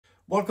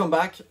Welcome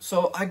back.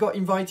 So I got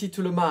invited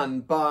to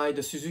LeMans by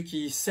the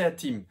Suzuki S.E.R.T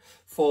team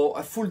for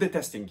a full day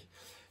testing.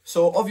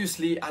 So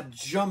obviously I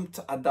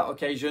jumped at that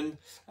occasion.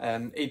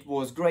 It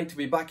was great to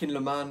be back in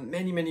LeMans.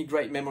 Many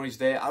great memories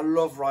there. I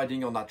love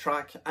riding on that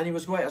track, and it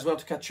was great as well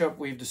to catch up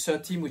with the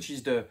S.E.R.T team, which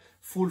is the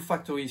full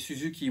factory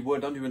Suzuki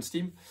World Endurance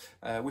team.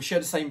 We share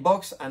the same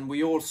box, and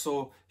we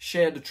also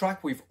share the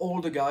track with all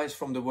the guys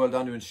from the World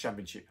Endurance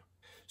Championship.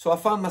 So I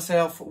found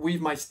myself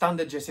with my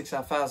standard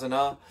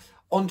GSX-R1000R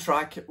on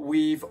track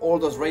with all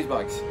those race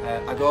bikes.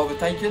 I got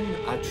overtaken,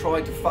 I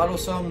tried to follow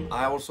some,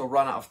 I also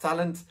ran out of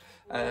talent.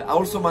 I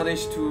also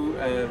managed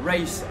to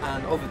race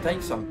and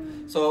overtake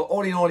some. So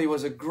all in all, it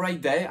was a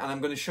great day, and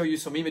I'm going to show you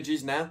some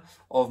images now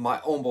of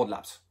my onboard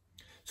laps.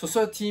 So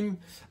S.E.R.T team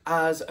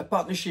has a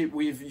partnership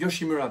with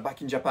Yoshimura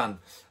back in Japan.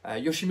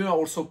 Yoshimura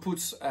also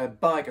puts a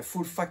bike, a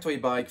full factory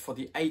bike for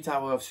the 8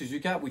 Hour of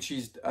Suzuka, which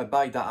is a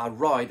bike that I've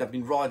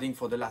been riding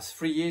for the last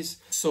 3 years.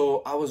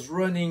 So I was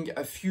running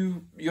a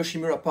few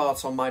Yoshimura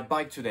parts on my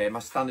bike today, my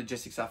standard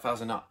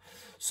GSX-R1000R.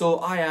 So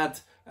I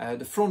had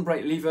the front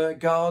brake lever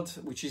guard,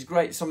 which is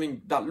great,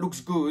 something that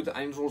looks good,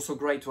 and it's also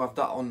great to have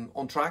that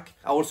on track.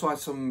 I also had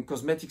some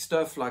cosmetic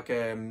stuff like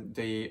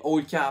the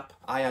oil cap.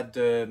 I had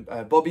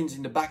the bobbins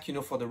in the back, you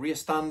know, for the rear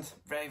stand.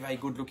 Very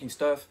good looking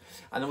stuff.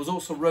 And I was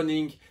also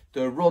running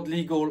the road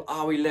legal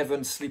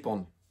R11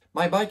 slip-on.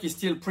 My bike is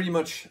still pretty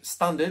much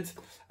standard.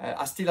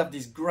 I still have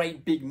this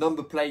great big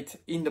number plate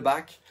in the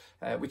back,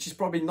 which is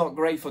probably not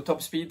great for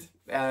top speed.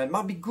 It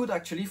might be good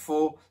actually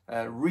for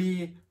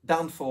rear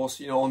downforce,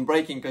 you know, on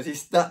braking, because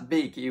it's that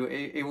big.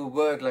 It will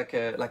work like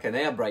an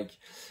air brake.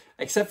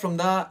 Except from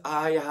that,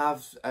 I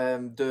have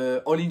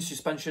the Öhlins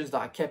suspensions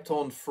that I kept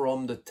on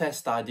from the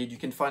test I did. You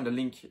can find a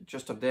link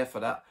just up there for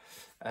that,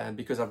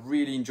 because I've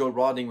really enjoyed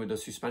riding with the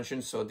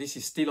suspensions. So this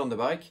is still on the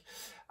bike.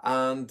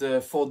 And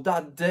for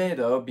that day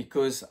though,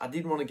 because I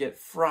didn't want to get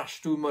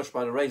thrashed too much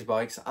by the race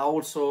bikes, I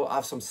also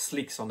have some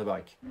slicks on the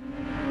bike.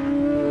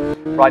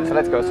 Right, so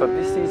let's go. So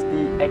this is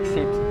the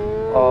exit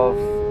of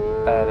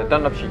the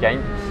Dunlop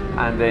chicane,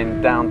 and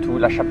then down to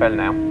La Chapelle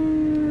now.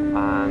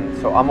 And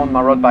so I'm on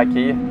my road bike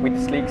here with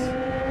the slicks,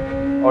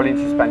 Öhlins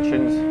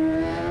suspensions,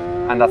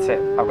 and that's it.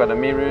 I've got the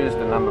mirrors,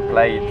 the number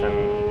plate,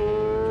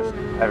 and just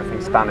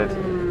everything standard.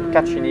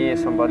 Catching here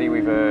somebody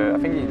with a, I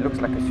think it looks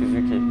like a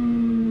Suzuki,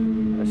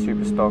 a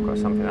super stock or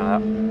something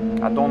like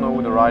that. I don't know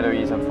who the rider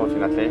is,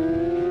 unfortunately.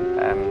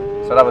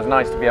 So that was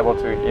nice to be able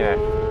to, you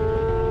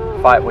know,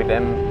 fight with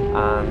them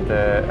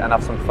and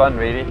have some fun,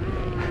 really.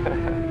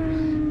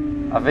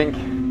 I think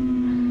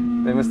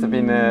there must have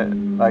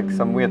been like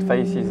some weird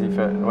faces if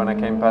when I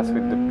came past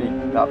with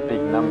that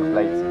big number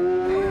plate.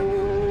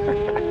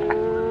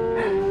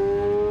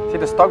 See,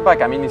 the stock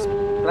bike, I mean, it's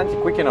plenty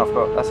quick enough,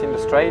 but that's in the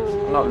straight.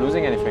 I'm not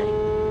losing anything.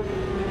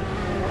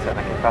 So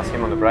I can pass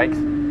him on the brakes.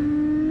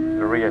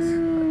 The rear is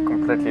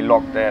completely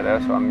locked there,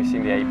 so I'm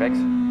missing the apex.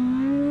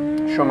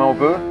 Chemin au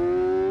bout,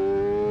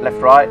 left,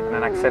 right, and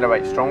then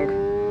accelerate strong.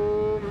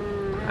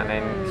 And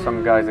then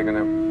some guys are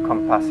gonna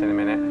come past in a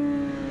minute.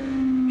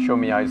 Show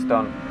me how it's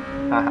done.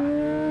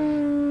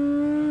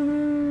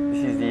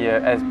 This is the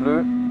S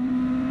Blue.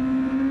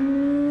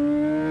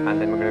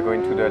 And then we're gonna go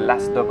into the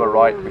last double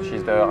right, which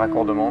is the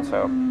raccordement,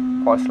 so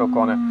quite a slow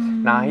corner.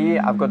 Now here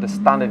I've got the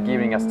standard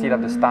gearing. I still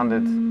have the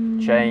standard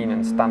chain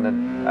and standard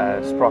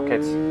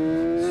sprockets.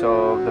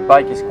 So the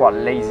bike is quite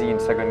lazy in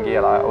second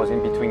gear. I was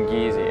in between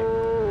gears here.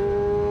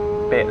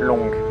 Bit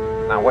long.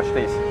 Now watch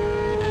this.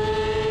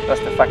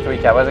 That's the factory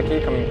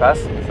Kawasaki coming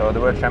past. So the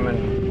world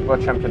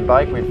champion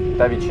bike with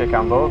David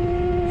Cambo.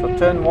 So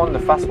turn one, the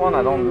fast one,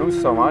 I don't lose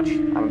so much.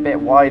 I'm a bit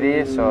wide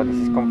here, so this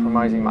is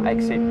compromising my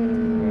exit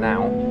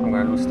now. I'm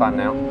going to lose time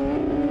now.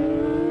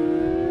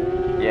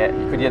 Yeah,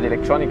 you could hear the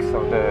electronics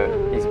of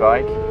his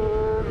bike.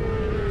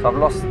 So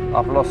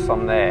I've lost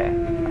some there.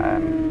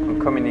 I'm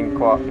coming in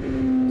quite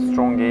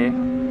strong here.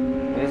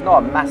 There's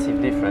not a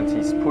massive difference.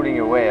 He's pulling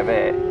away a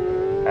bit.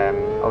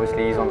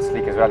 Obviously he's on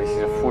slick as well. This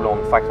is a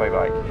full-on factory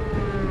bike.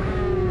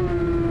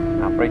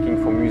 Now braking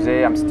for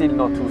Maudet. I'm still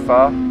not too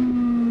far,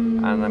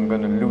 and I'm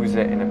going to lose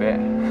it in a bit.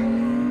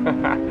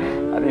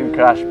 I didn't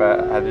crash,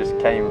 but I just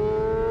came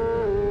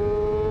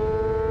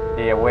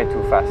here way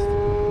too fast.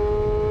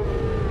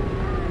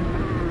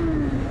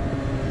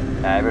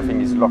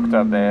 Everything is locked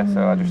up there,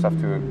 so I just have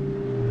to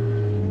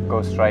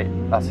go straight.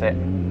 That's it.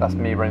 That's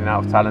me running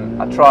out of talent.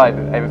 I tried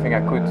everything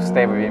I could to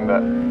stay with him,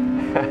 but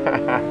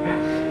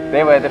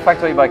the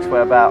factory bikes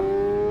were about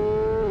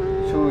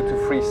 2 to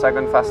 3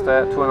 seconds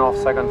faster, 2.5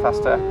 seconds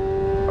faster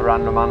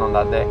around LeMans on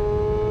that day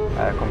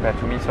compared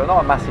to me. So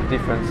not a massive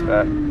difference,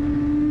 but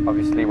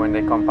obviously when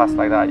they come past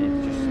like that,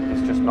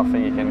 it's just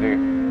nothing you can do.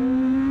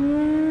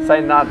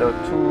 Saying that though,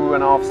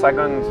 2.5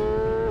 seconds,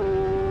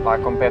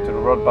 like compared to the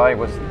road bike,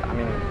 was, I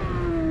mean,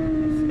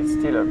 it's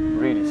still a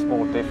really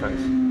small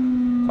difference.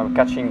 So I'm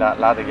catching that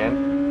lad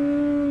again.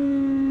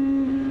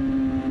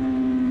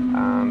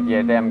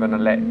 Yeah, there I'm gonna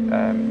let,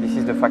 this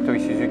is the factory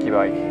Suzuki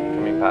bike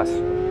coming past.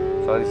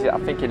 So this is, I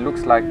think it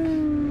looks like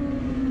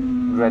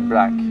red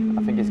black.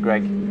 I think it's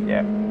Greg.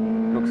 Yeah,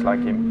 looks like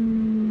him.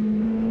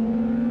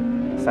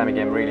 same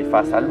again, really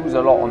fast. I lose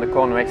a lot on the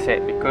corner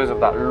exit because of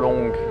that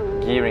long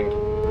gearing.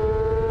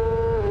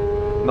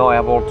 Not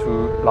able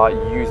to like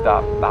use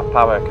that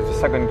power because the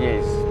second gear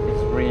is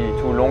really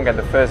too long and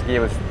the first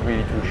gear was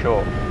really too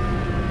short.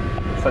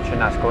 Such a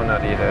nice corner,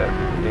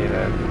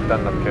 the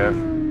Dunlop curve.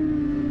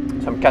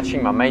 So I'm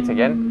catching my mate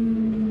again,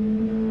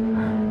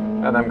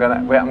 and I'm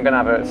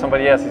gonna have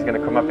somebody else is gonna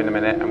come up in a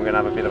minute. I'm gonna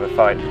have a bit of a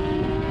fight. You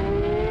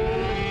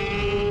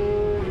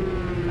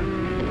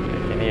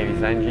can hear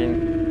his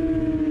engine.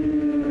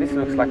 This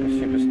looks like a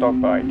super stock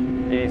bike.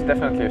 It is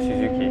definitely a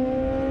Suzuki.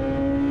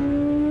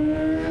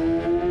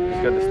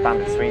 It's got the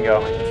standard swing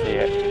arm, I can see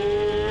it.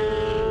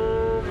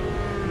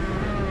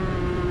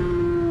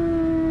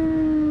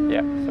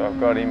 Yeah, so I've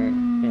got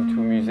him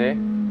into Maudet.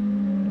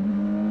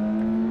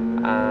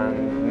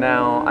 And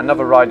now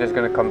another rider is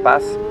going to come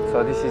past.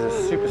 So this is a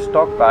super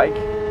stock bike,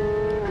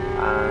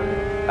 and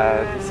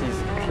this is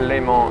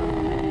Clément.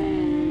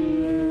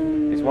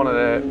 He's one of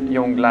the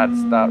young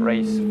lads that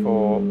race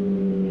for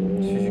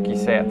Suzuki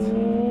S.E.R.T.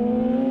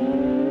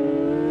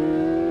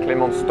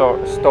 Clément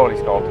Stoll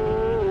is called.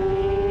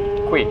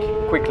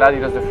 Quick lad. He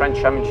does the French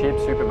Championship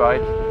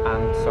Superbike,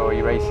 and so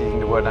he races in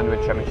the World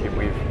Underwood Championship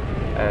with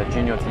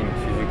junior team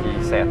Suzuki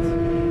S.E.R.T.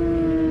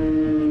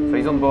 So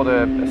he's on board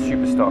a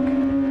super stock.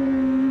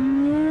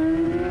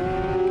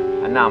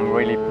 And now I'm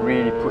really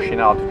pushing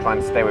hard to try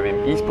and stay with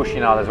him. He's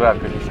pushing hard as well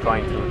because he's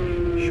trying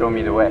to show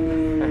me the way.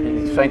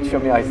 He's trying to show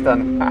me how it's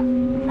done.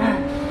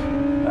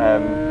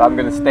 But I'm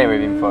going to stay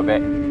with him for a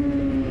bit.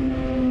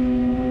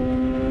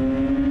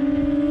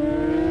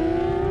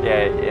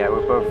 Yeah,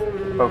 we're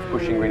both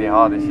pushing really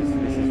hard. This is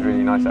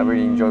really nice. I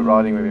really enjoyed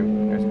riding with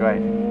him. It was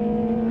great.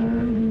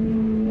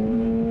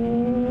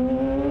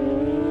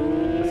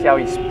 See how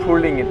he's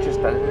pulling it just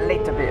a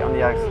little bit on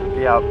the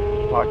out,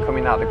 like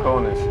coming out the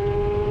corners.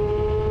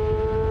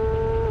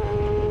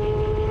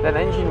 Then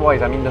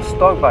engine-wise, I mean, the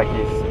stock bike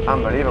is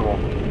unbelievable.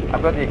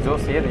 I've got the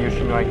exhaust here, the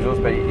Yoshimura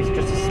exhaust, but it's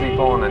just a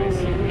slip-on and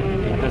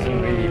it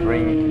doesn't really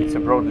bring. It's a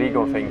broad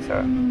legal thing,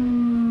 so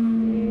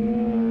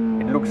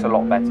it looks a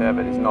lot better,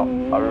 but there's not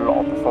a lot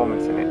of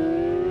performance in it.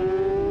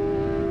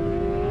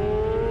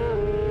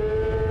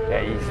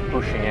 Yeah, he's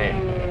pushing it.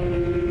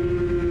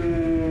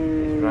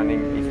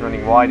 He's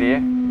running wide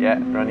here. Yeah,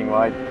 running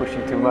wide,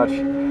 pushing too much.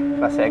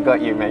 That's it, I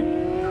got you, mate.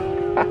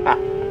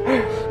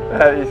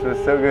 This was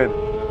so good.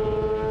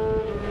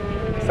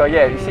 So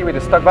yeah, you see with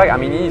the stock bike, I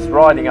mean, he's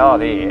riding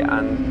hard here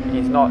and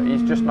he's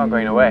just not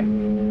going away.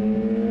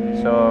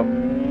 So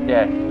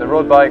yeah, the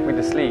road bike with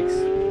the slicks,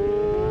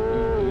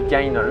 you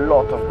gain a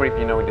lot of grip,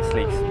 you know, with the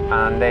slicks.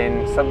 And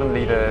then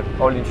suddenly the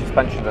Öhlins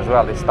suspensions as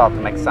well, they start to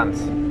make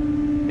sense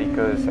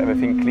because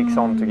everything clicks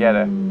on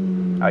together.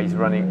 Oh, he's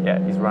running, yeah,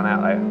 he's run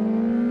out there.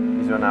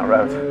 He's run out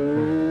road.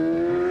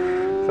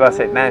 So that's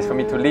it, now it's for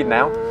me to lead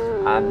now.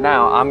 And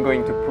now I'm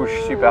going to push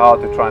super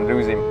hard to try and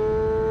lose him.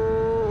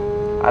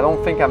 I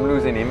don't think I'm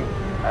losing him,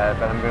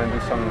 but I'm going to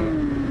do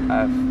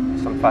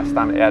some fast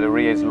time. Yeah, the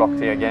rear is locked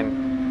here again.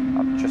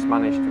 I've just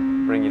managed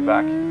to bring it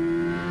back.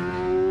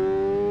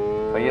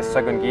 So here's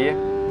second gear,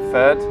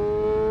 third,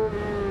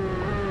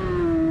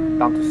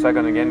 down to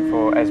second again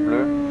for S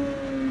Bleu.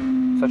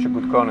 Such a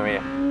good corner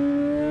here.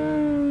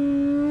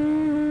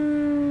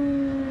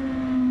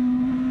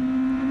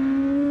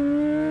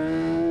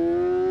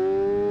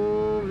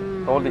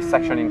 All this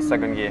section in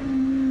second gear.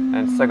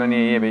 And second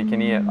gear here, but you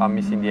can hear I'm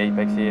missing the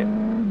apex here.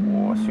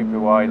 Oh, super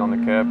wide on the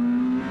curb.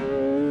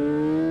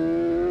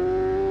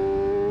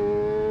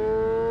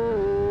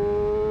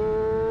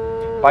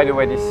 By the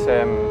way, this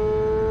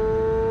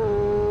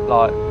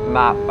like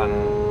map and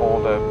all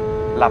the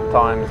lap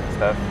times and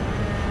stuff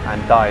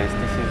and dies,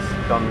 this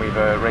is done with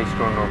Race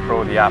Chrono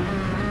Pro, the app.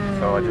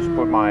 So I just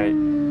put my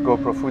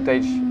GoPro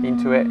footage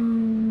into it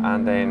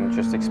and then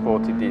just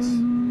exported this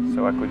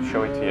so I could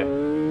show it to you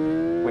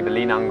with the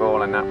lean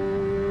angle and that.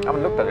 I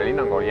haven't looked at the lean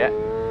angle yet.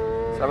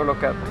 Let's have a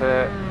look at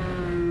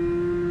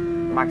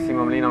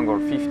maximum lean angle,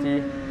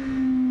 50,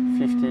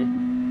 50,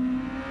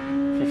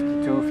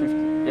 52, 50,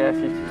 yeah,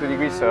 52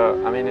 degrees.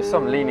 So, I mean, there's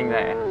some leaning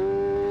there.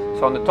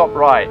 So on the top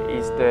right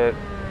is the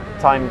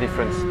time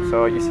difference.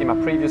 So you see my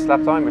previous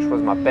lap time, which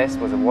was my best,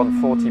 was a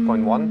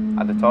 140.1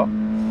 at the top.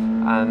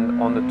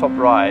 And on the top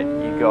right,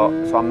 you got,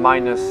 so I'm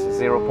minus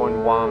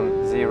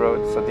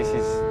 0.10. So this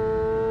is,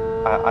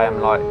 I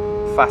am like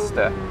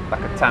faster,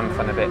 like a tenth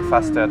and a bit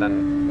faster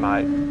than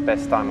my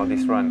best time of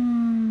this run.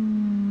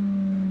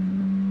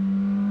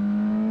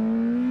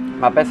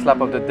 My best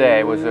lap of the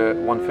day was a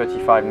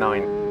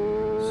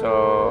 135.9.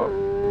 So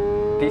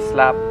this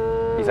lap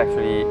is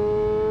actually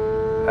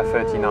a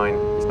 39.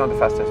 It's not the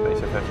fastest, but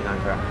it's a 39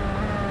 per hour.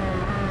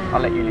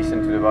 I'll let you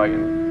listen to the bike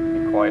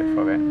and be quiet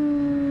for a bit.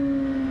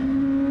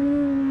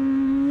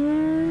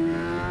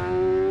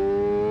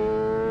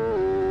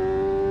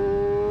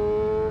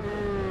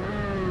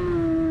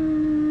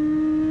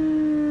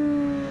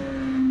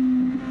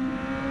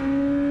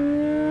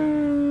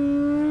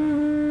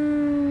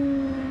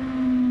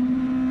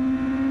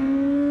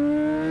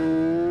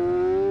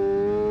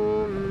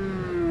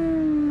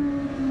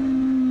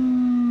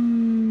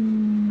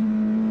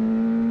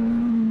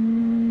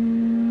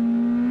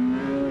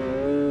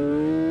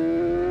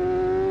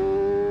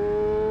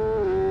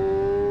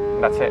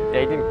 That's it. Yeah,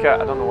 he didn't cut.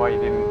 I don't know why he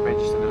didn't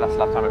register the last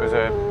lap time. It was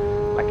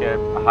like a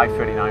high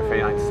 39,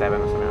 39.7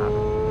 or something like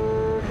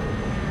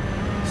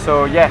that.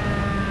 So yeah,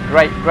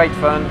 great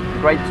fun.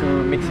 Great to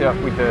mix it up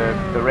with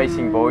the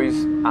racing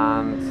boys,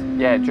 and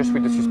yeah, just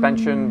with the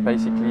suspension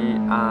basically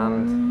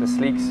and the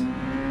slicks.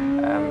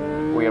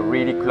 We are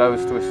really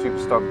close to a super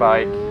stock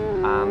bike,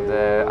 and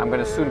I'm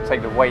going to soon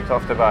take the weight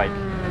off the bike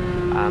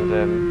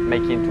and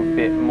make it into a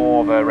bit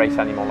more of a race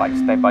animal, like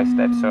step by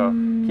step. So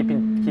keep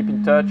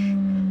in touch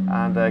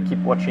and keep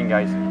watching,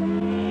 guys.